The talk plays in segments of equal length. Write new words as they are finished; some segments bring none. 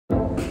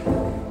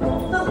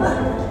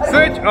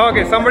Switch.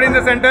 Okay, somebody in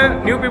the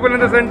center. New people in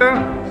the center.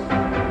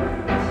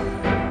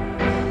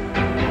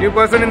 New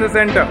person in the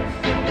center.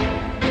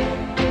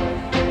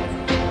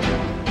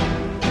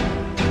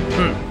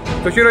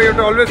 Toshiro, you have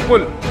to always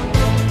pull.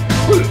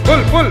 Pull,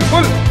 pull, pull,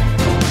 pull.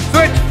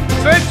 Switch,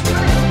 switch,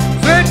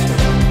 switch,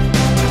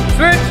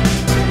 switch,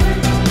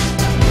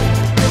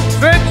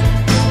 switch.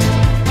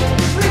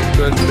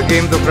 So it's the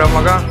games of Krav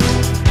Maga.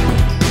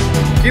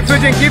 Keep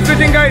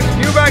switching guys.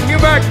 New back, new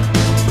back.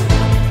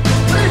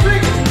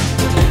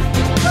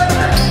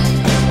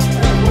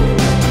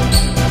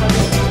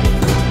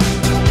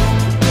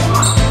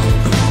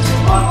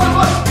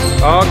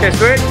 Okay,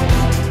 switch.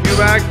 New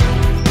back.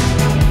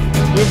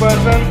 New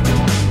person.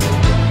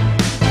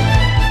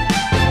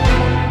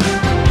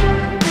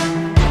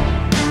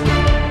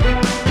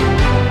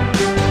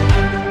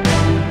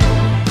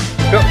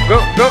 Go, go,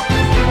 go.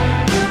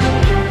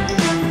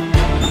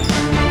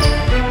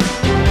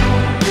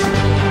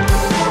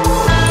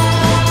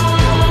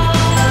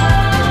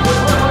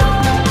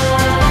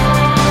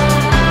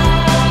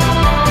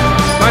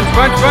 Punch,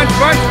 punch, punch,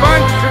 punch,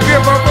 punch. Should be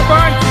a proper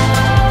punch.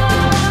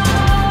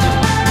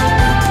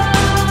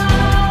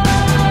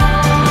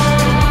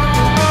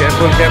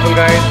 Careful, careful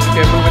guys.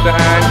 Careful with the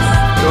hands.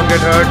 Don't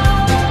get hurt.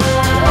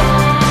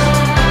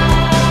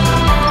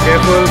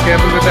 Careful,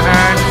 careful with the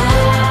hands.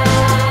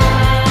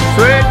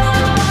 Switch.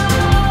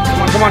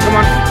 Come on, come on, come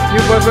on.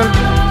 New person.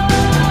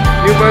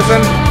 New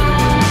person.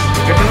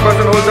 Different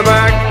person holds the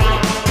bag.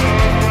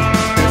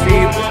 You see,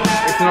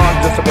 it's not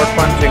just about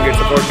punching. It's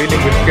about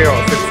dealing with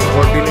chaos. It's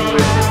about dealing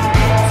with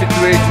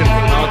situations.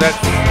 Now that's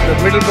the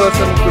middle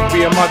person could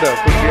be a mother,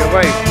 could be a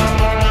wife.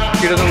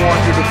 She doesn't want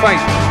you to fight,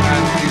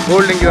 and she's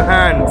holding your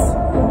hands,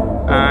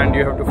 and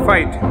you have to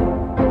fight.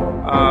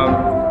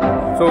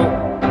 So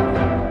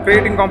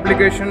creating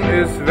complication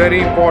is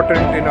very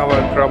important in our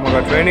Krav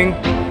Maga training,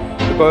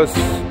 because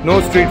no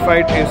street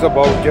fight is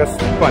about just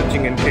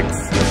punching and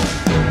kicks.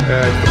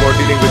 It's about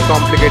dealing with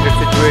complicated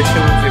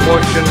situations,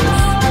 emotions,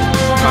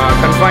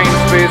 confined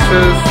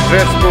spaces.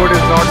 Dress code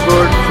is not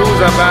good, shoes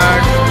are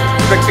bad,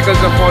 spectacles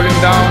are falling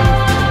down,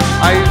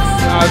 eyes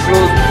are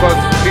closed because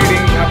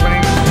bleeding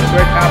happening,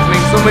 sweat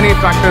happening, so many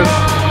factors.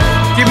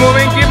 Keep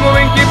moving, keep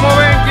moving, keep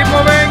moving, keep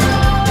moving,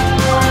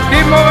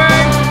 keep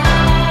moving.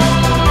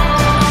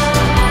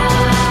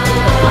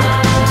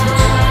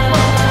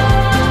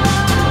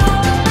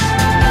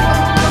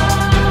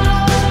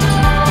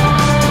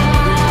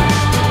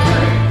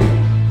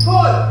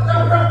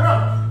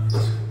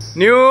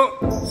 New,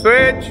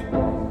 switch.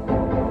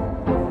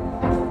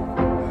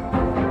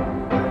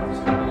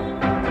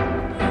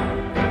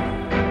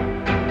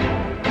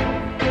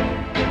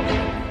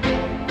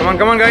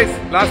 Come on guys,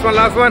 last one,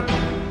 last one.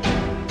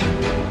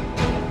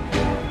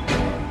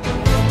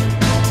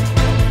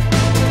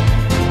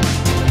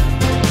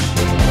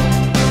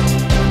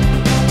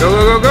 Go,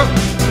 go, go, go.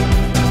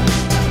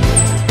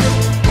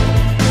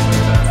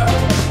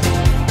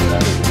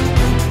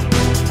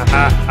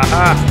 Haha,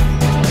 haha.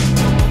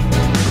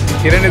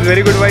 Kiran is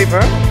very good wife,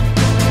 huh?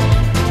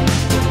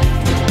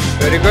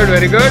 Very good,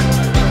 very good.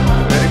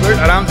 Very good.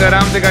 Aram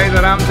se guys,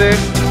 aram se.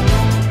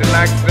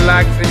 Relax,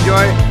 relax,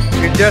 enjoy.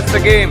 It's just a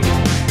game.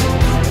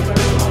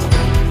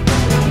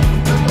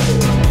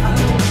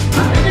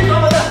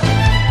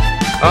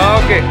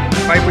 Okay,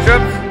 5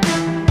 push-ups.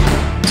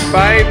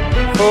 5,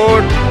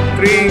 4,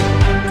 3,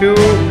 2,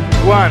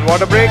 1.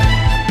 Water break.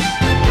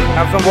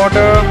 Have some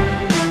water.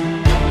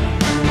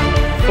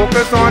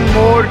 Focus on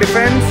more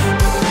defense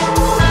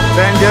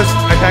than just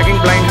attacking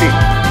blindly.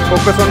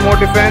 Focus on more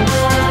defense.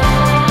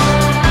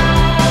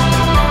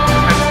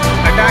 And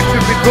attack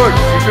should be good.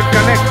 You should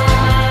connect.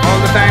 All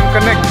the time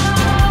connect.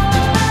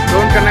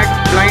 Don't connect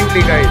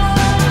blindly guys.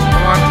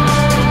 Come on.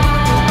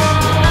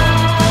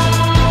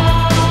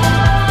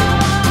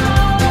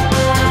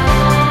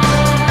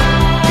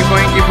 Keep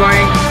going, keep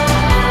going.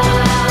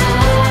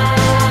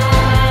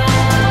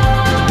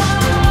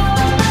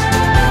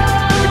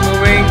 Keep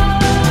moving.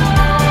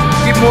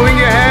 Keep moving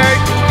your head.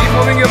 Keep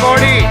moving your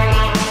body.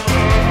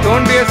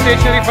 Don't be a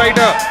stationary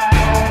fighter.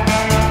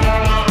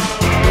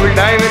 You will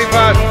die very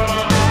fast.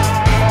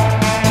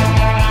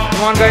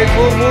 Come on guys,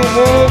 move, move,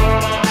 move.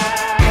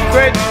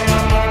 Switch.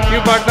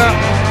 New partner.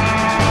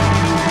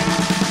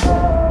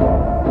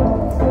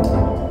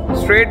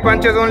 Straight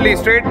punches only,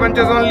 straight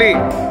punches only.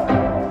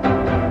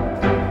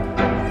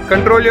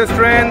 Control your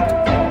strength.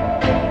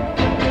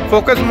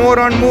 Focus more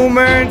on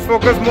movements.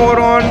 Focus more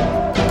on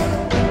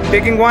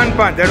taking one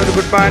punch. That was a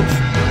good punch.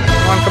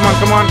 Come on, come on,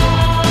 come on.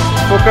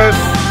 Focus.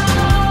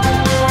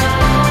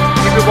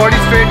 Keep your body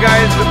straight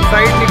guys.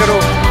 Side nahi karo.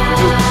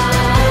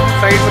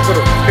 Side mein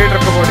karo. Straight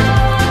rakho body.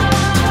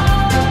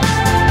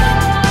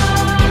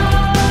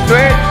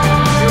 Switch.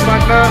 New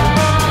partner.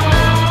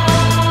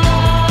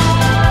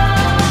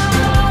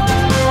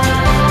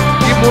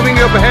 Keep moving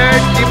your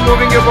head. Keep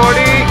moving your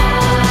body.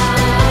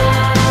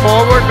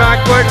 Forward,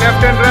 backward,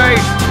 left and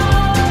right.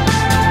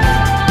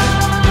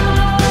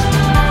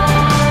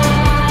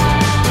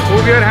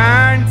 Move your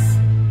hands.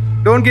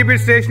 Don't keep it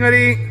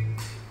stationary.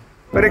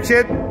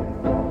 Parikshit,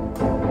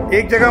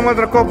 एक जगह मत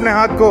रखो अपने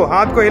हाथ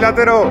को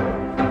हिलाते रहो.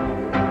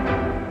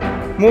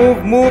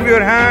 Move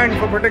your hand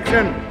for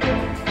protection.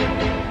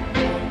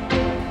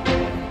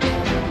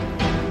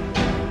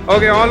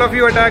 Okay, all of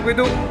you attack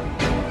Vidhu.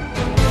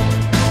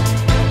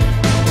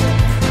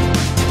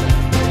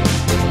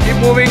 Keep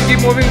moving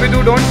Vidhu,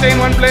 don't stay in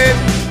one place.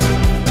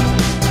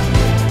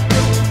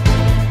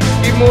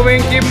 Keep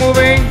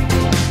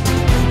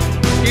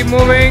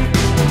moving.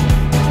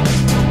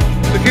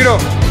 Sushiro.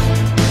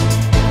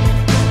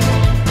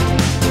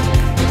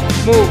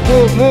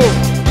 Move.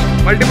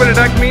 Multiple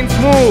attack means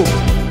move.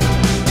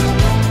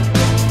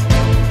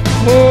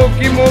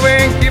 Keep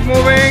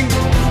moving.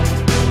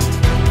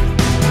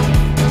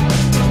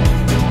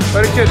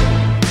 Parikshit.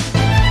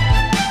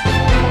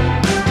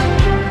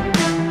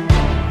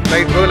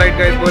 Go light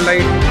guys, go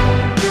light.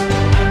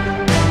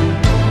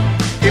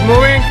 Keep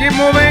moving,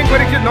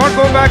 Parikshit, don't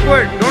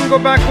go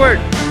backward.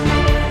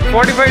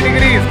 45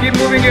 degrees, keep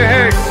moving your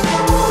head.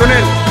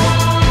 Sunil.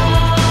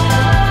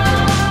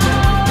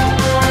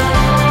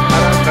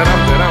 Aram.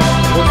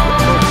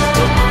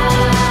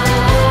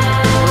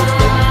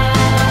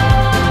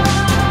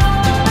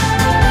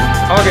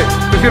 Okay,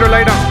 Sushiro,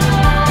 lie down.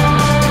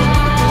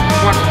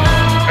 Come on.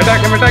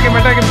 Attack him.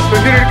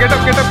 Sushiro, get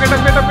up. Get up.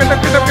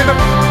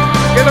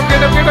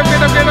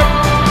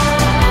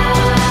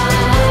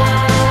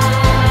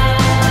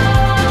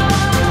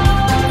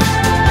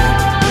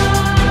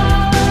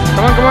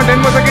 Come on, 10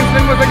 more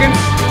seconds.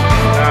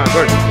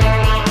 Good.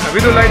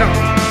 Vidhu, lie down.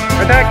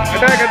 Attack.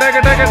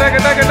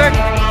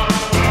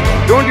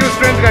 Don't use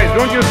strength, guys.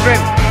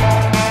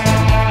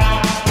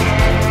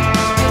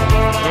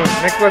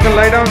 Next person,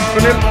 lie down.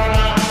 Sunil.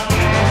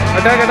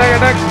 Attack.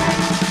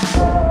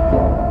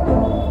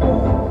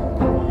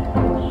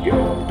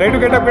 Try to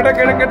get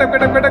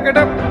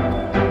up.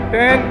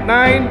 10,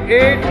 9,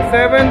 8,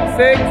 7,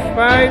 6,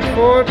 5,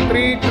 4,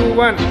 3, 2,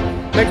 1.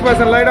 Next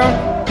person, lie down.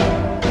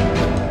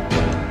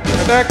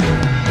 Attack.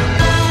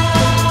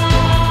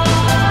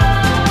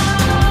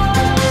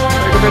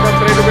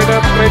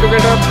 Try to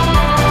get up.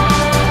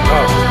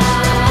 Wow.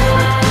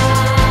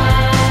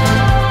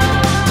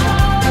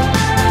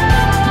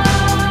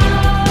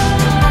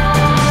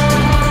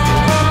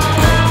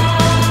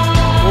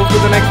 Move to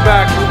the next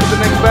back.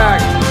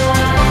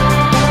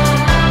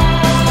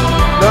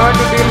 Learn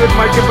to deal with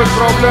multiple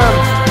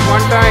problems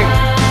one time.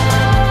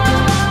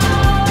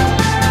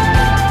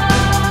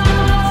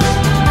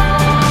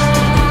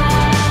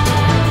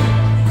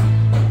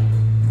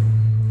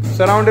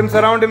 Surround him.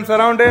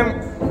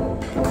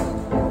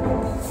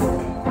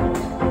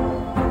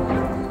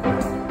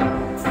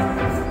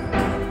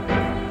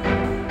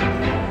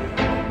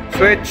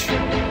 Switch.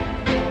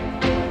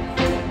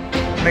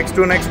 Next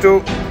two.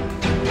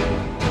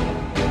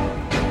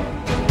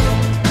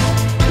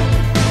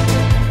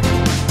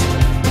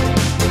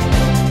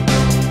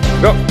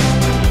 Go.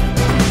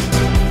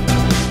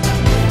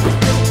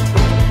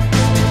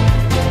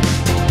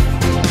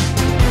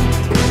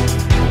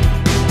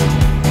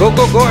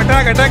 Go.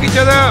 Attack each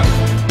other.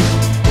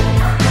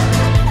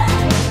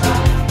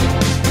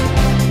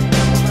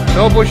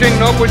 No pushing.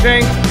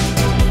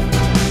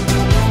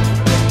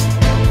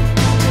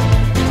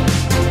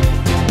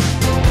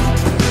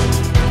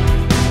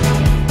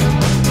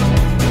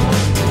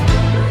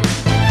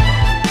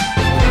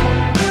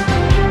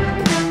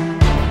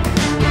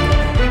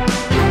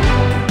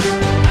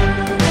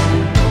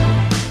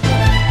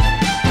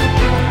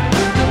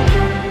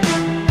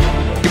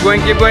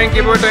 Keep going.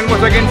 10 more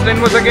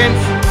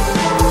seconds.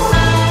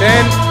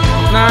 10,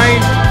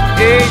 9,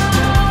 8,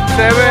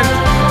 7,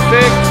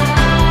 6,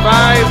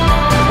 5,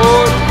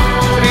 4,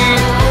 3,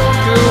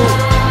 2,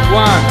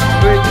 1.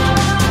 Switch.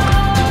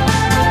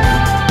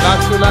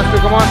 Last two,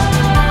 come on.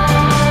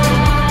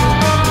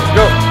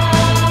 Go.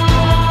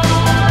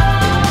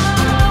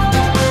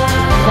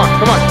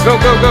 Come on. Go.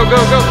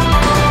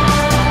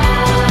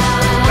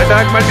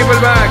 Attack multiple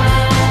backs.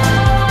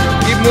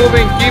 Keep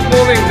moving.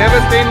 Never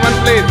stay in one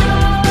place.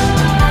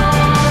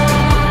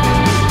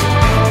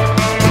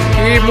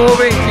 Keep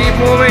moving.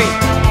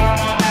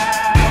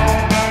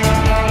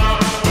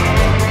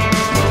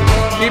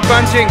 Keep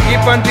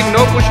punching.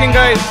 No pushing,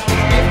 guys.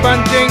 Keep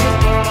punching.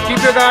 Keep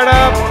your guard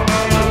up.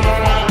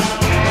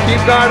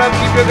 Keep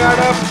your guard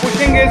up.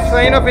 Pushing is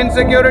sign of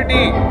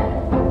insecurity.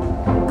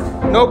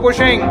 No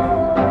pushing.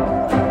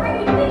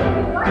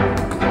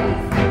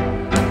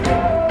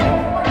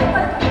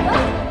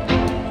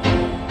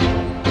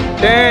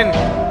 Ten,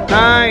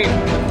 9,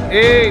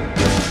 8,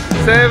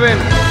 7,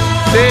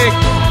 6,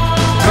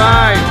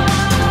 5,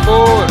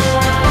 4,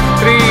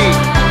 3,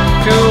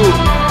 2,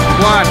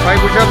 1. 5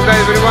 push-ups,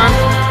 guys, everyone.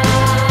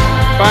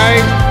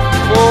 5,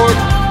 4,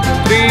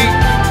 3,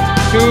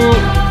 2,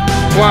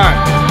 1.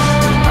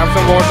 Have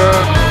some water.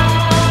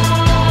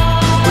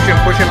 Push him.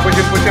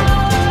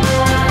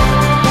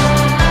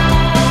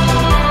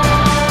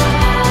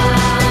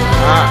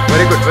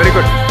 Very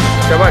good.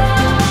 Shabash.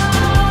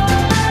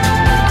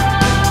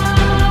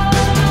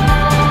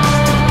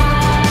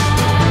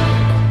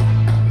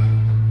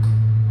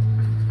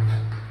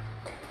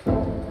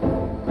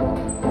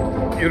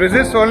 You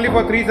resist only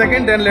for 3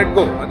 seconds, then let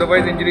go.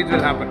 Otherwise injuries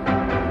will happen.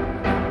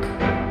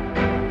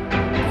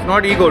 It's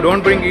not ego.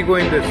 Don't bring ego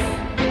in this.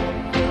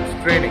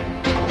 It's training.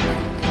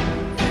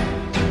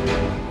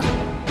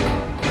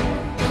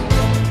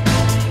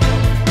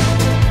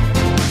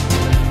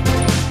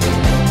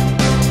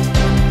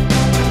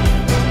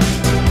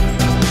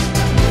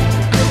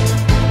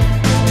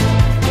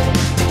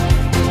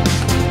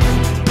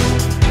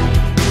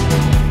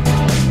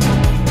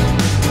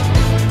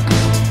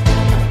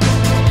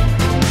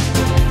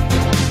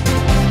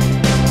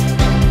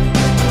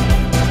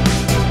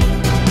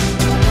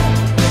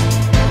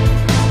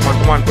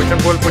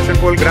 Push and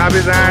pull, grab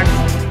his hand.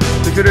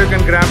 You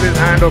can grab his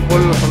hand or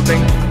pull or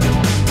something.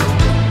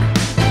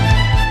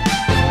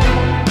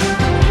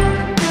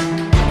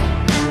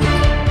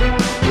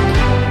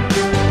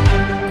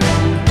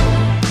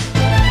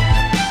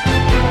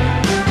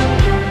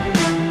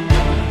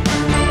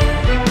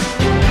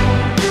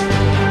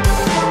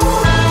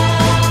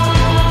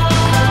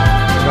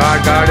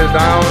 Guard is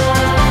down.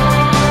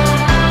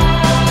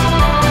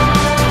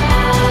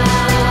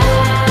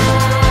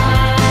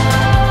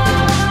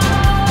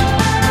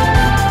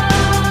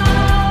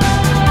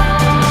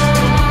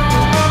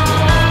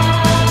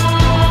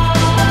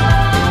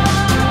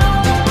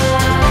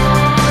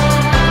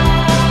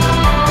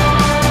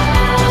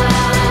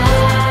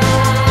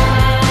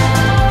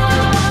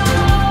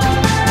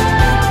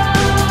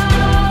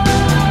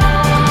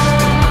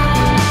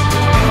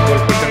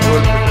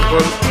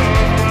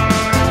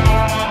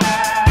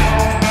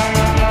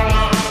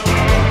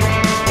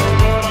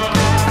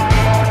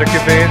 Protect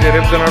your face, your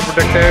ribs are not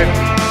protected.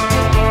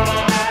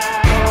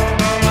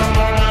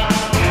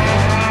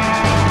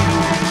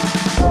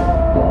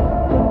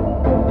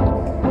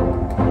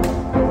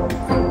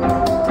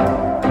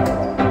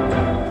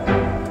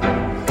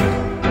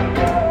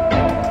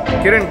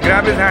 Kiran,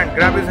 grab his hand,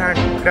 grab his hand,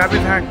 grab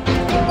his hand.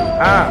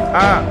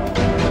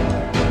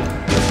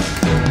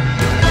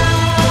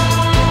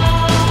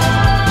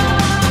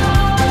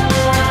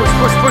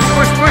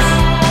 Push.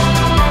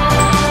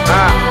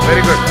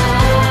 Very good.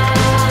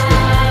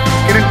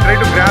 Kiran, try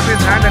to grab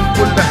his hand and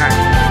pull the hand.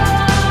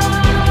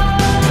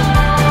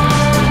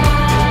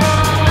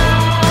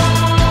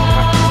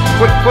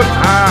 Pull.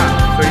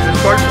 So it is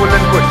called pull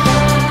and push.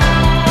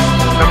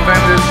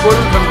 Sometimes there is pull,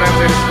 sometimes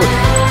there is push.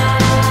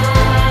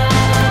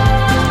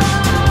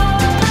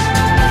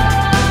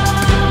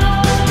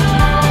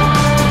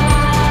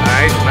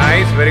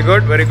 Nice. Very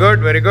good.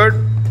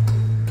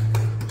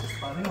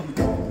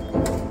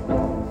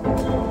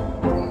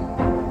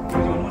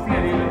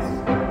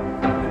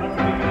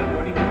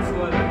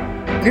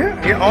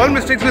 Yeah, all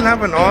mistakes will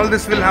happen, all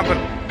this will happen.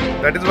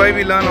 That is why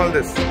we learn all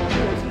this.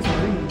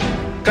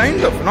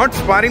 Kind of, not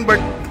sparring, but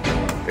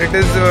it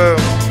is,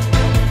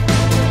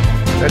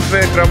 that's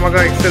where Krav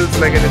Maga excels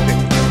like anything.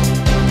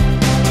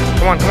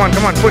 Come on,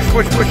 push.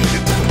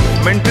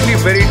 It's mentally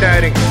very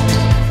tiring.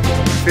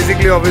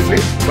 Physically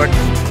obviously, but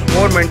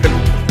more mental.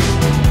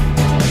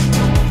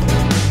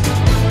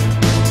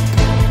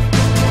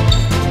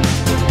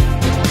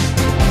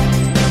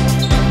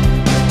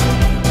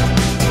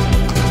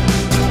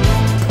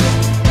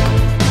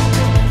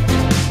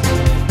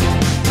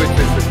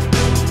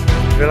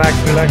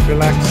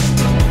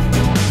 Relax.